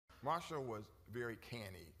Marshall was very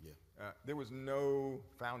canny. Yeah. There was no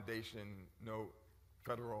foundation, no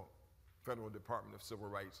federal Department of Civil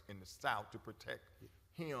Rights in the South to protect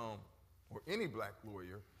him or any black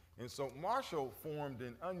lawyer. And so Marshall formed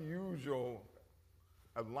an unusual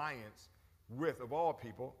alliance with, of all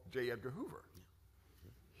people, J. Edgar Hoover.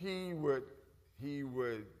 He would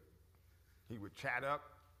chat up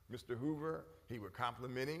Mr. Hoover. He would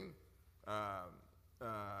compliment him.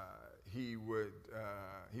 He would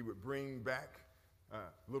bring back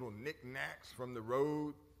little knickknacks from the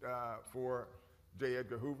road for J.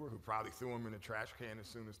 Edgar Hoover, who probably threw them in the trash can as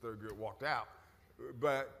soon as Thurgood walked out.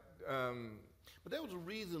 But there was a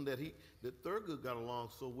reason that Thurgood got along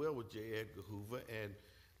so well with J. Edgar Hoover, and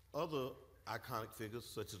other iconic figures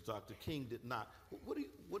such as Dr. King did not.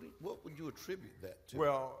 What would you attribute that to?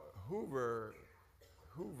 Well, Hoover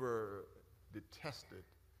detested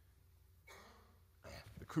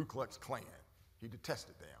the Ku Klux Klan. He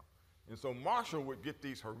detested them. And so Marshall would get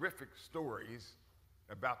these horrific stories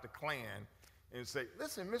about the Klan and say,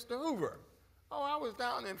 listen, Mr. Hoover, oh, I was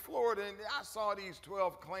down in Florida and I saw these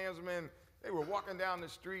 12 Klansmen. They were walking down the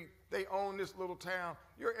street. They own this little town.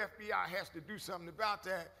 Your FBI has to do something about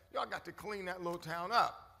that. Y'all got to clean that little town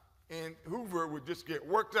up. And Hoover would just get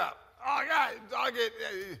worked up. Oh, God,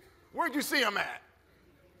 where'd you see him at?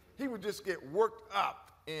 He would just get worked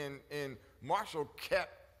up, and Marshall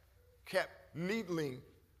kept needling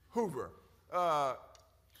Hoover.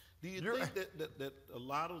 Do you think that a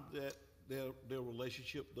lot of their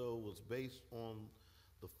relationship, though, was based on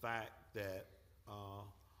the fact that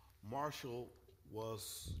Marshall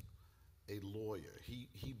was a lawyer?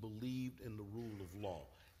 He believed in the rule of law.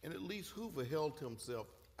 And at least Hoover held himself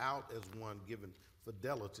out as one given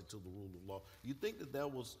fidelity to the rule of law. You think that there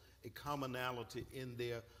was a commonality in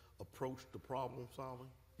their approach to problem solving?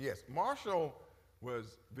 Yes, Marshall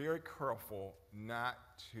was very careful not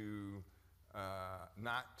to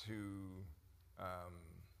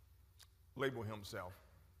label himself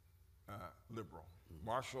liberal.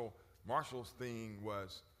 Marshall's thing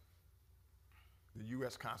was the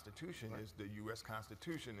U.S. Constitution is the U.S.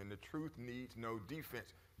 Constitution, and the truth needs no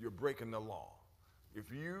defense. You're breaking the law.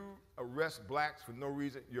 If you arrest blacks for no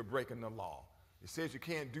reason, you're breaking the law. It says you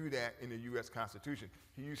can't do that in the U.S. Constitution.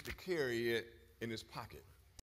 He used to carry it in his pocket.